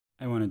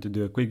I wanted to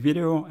do a quick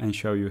video and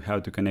show you how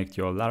to connect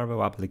your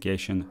Laravel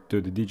application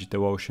to the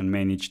DigitalOcean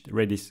managed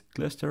Redis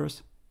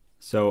clusters.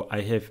 So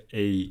I have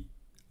a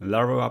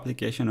Laravel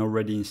application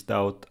already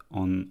installed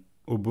on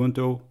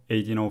Ubuntu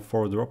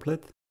 18.04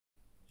 Droplet.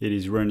 It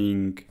is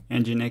running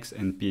Nginx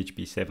and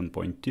PHP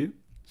 7.2.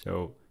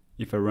 So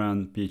if I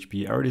run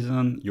PHP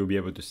Artisan, you'll be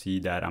able to see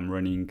that I'm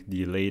running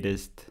the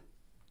latest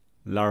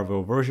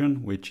Laravel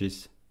version, which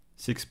is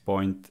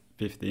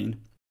 6.15.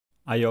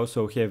 I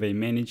also have a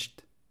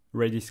managed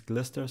Redis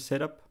cluster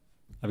setup.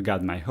 I've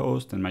got my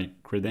host and my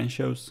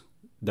credentials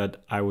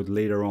that I would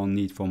later on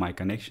need for my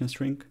connection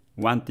string.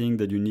 One thing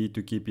that you need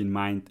to keep in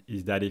mind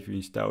is that if you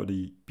install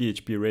the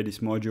PHP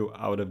Redis module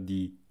out of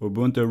the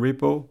Ubuntu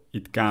repo,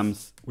 it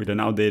comes with an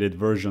outdated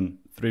version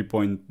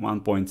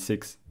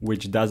 3.1.6,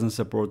 which doesn't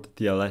support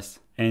TLS.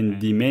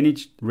 And the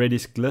managed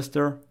Redis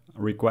cluster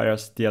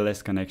requires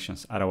TLS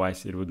connections,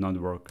 otherwise it would not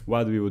work.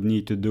 What we would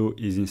need to do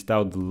is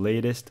install the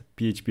latest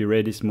PHP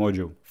Redis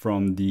module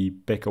from the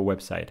Peko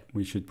website.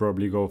 We should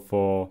probably go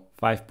for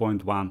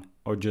 5.1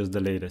 or just the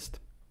latest.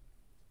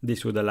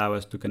 This would allow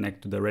us to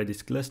connect to the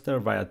Redis cluster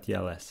via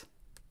TLS.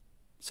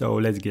 So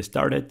let's get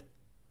started.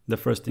 The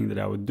first thing that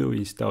I would do is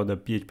install the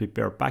PHP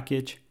pair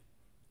package,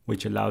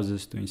 which allows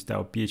us to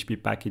install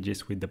PHP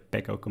packages with the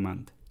Peko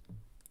command.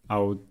 I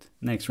would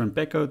next run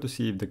Peko to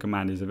see if the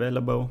command is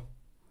available.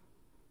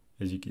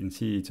 As you can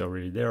see, it's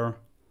already there.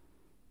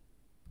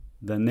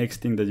 The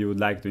next thing that you would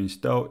like to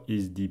install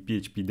is the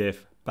PHP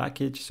dev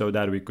package so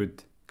that we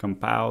could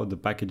compile the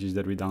packages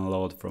that we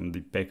download from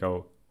the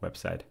Peko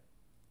website.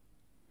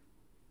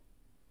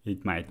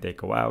 It might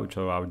take a while,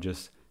 so I'll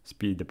just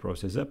speed the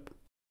process up.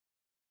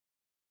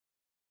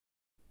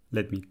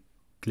 Let me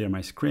clear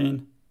my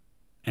screen.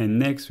 And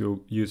next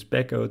we'll use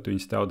Peko to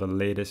install the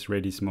latest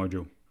Redis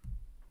module.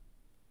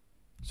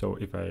 So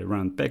if I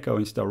run Peko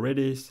install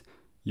Redis,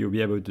 you'll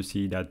be able to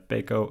see that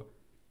Peko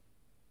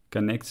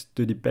connects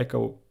to the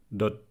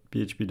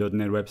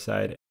peko.php.net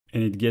website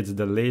and it gets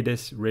the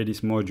latest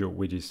Redis module,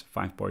 which is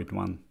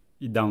 5.1.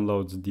 It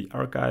downloads the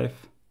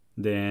archive,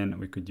 then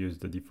we could use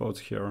the defaults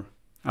here.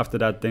 After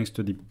that, thanks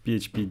to the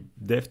PHP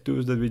dev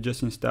tools that we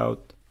just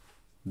installed,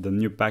 the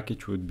new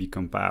package would be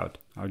compiled.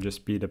 I'll just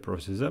speed the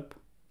process up.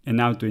 And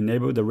now to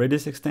enable the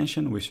Redis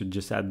extension, we should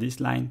just add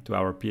this line to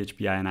our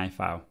PHP-ini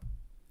file.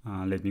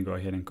 Let me go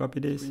ahead and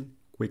copy this,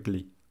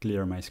 quickly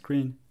clear my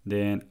screen,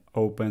 then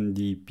open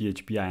the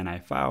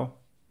PHP-ini file.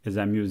 As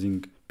I'm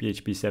using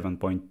PHP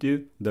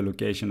 7.2, the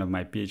location of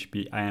my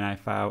PHP-ini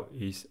file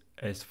is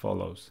as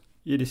follows: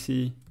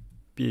 etc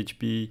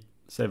php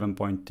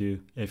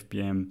 7.2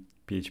 fpm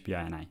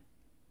PHP-ini.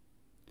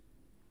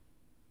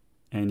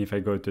 And if I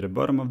go to the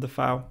bottom of the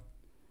file,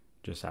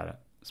 just add a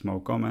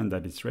small comment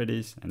that it's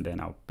Redis, and then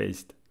I'll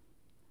paste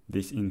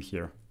this in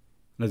here.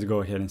 Let's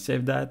go ahead and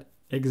save that,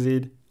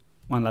 exit.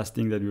 One last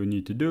thing that we will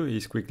need to do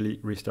is quickly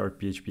restart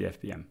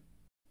PHP-FPM.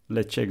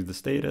 Let's check the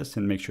status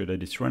and make sure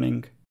that it's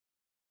running.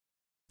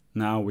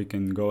 Now we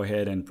can go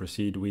ahead and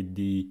proceed with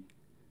the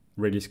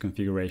Redis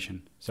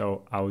configuration.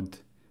 So I would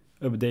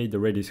update the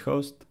Redis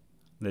host.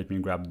 Let me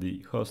grab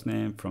the host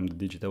name from the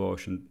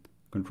DigitalOcean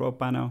control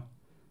panel,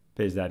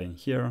 paste that in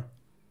here,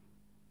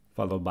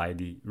 followed by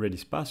the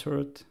Redis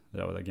password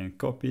that I would again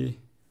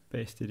copy,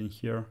 paste it in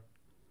here.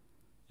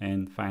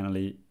 And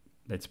finally,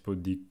 let's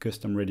put the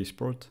custom Redis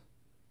port.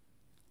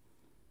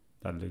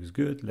 That looks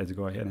good. Let's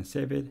go ahead and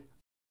save it.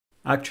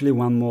 Actually,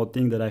 one more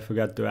thing that I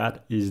forgot to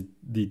add is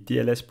the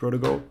TLS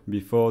protocol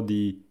before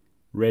the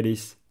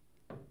Redis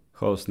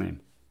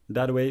hostname.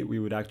 That way we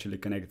would actually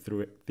connect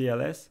through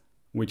TLS,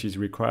 which is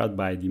required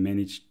by the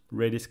managed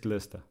Redis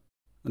cluster.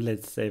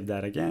 Let's save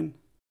that again.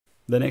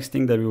 The next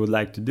thing that we would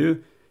like to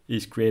do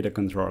is create a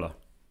controller.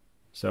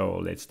 So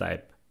let's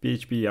type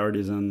PHP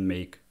artisan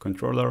make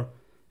controller,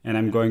 and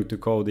I'm going to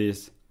call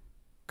this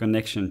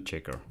connection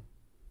checker.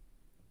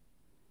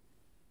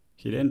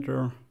 Hit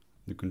enter.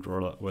 The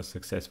controller was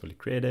successfully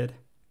created.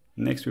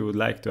 Next, we would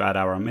like to add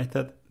our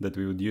method that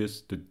we would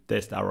use to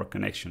test our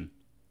connection.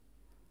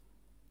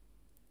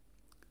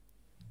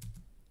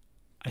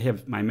 I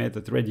have my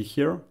method ready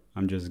here.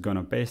 I'm just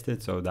gonna paste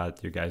it so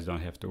that you guys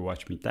don't have to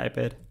watch me type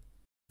it.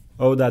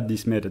 All that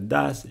this method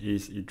does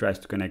is it tries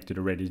to connect to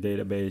the Redis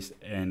database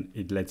and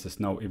it lets us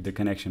know if the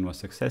connection was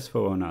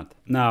successful or not.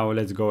 Now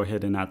let's go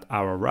ahead and add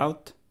our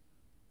route.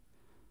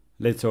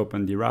 Let's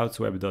open the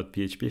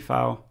routes.web.php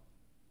file.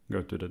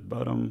 Go to the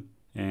bottom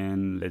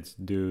and let's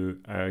do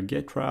a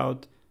get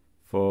route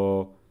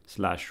for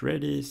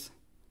 /redis,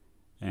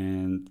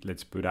 and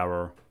let's put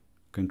our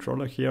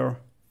controller here,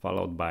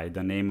 followed by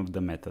the name of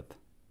the method.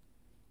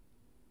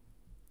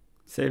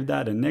 Save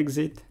that and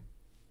exit.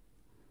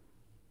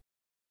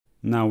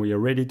 Now we are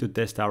ready to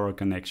test our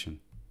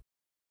connection.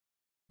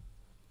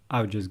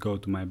 I'll just go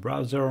to my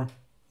browser,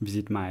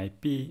 visit my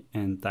IP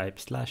and type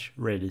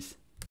 /redis.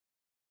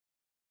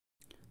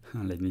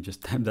 Let me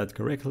just type that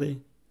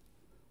correctly.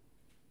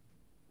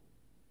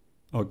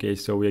 Okay,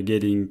 so we're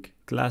getting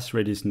class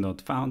Redis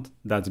not found.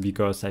 That's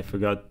because I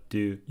forgot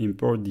to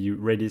import the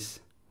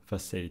Redis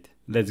facade.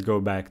 Let's go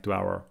back to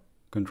our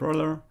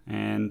controller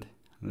and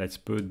let's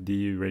put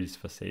the Redis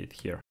facade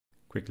here.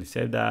 Quickly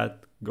save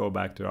that, go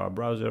back to our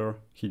browser,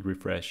 hit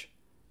refresh,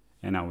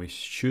 and now we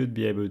should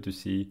be able to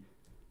see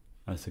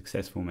a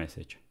successful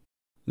message.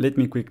 Let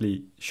me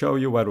quickly show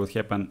you what would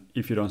happen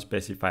if you don't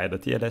specify the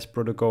TLS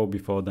protocol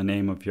before the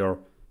name of your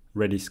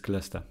Redis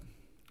cluster.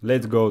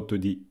 Let's go to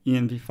the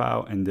env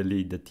file and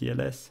delete the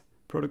TLS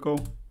protocol.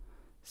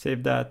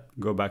 Save that,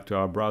 go back to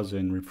our browser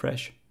and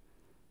refresh,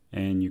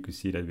 and you can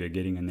see that we're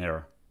getting an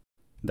error.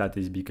 That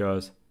is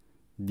because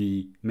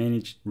the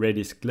managed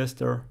Redis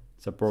cluster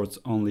supports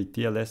only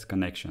TLS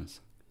connections.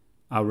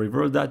 I'll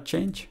revert that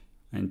change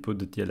and put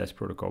the TLS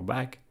protocol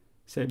back,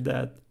 save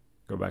that,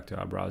 go back to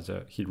our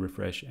browser, hit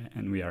refresh,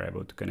 and we are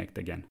able to connect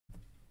again.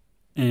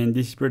 And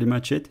this is pretty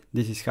much it.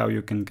 This is how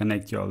you can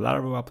connect your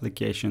Laravel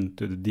application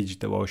to the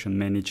DigitalOcean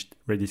managed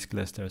Redis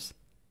clusters.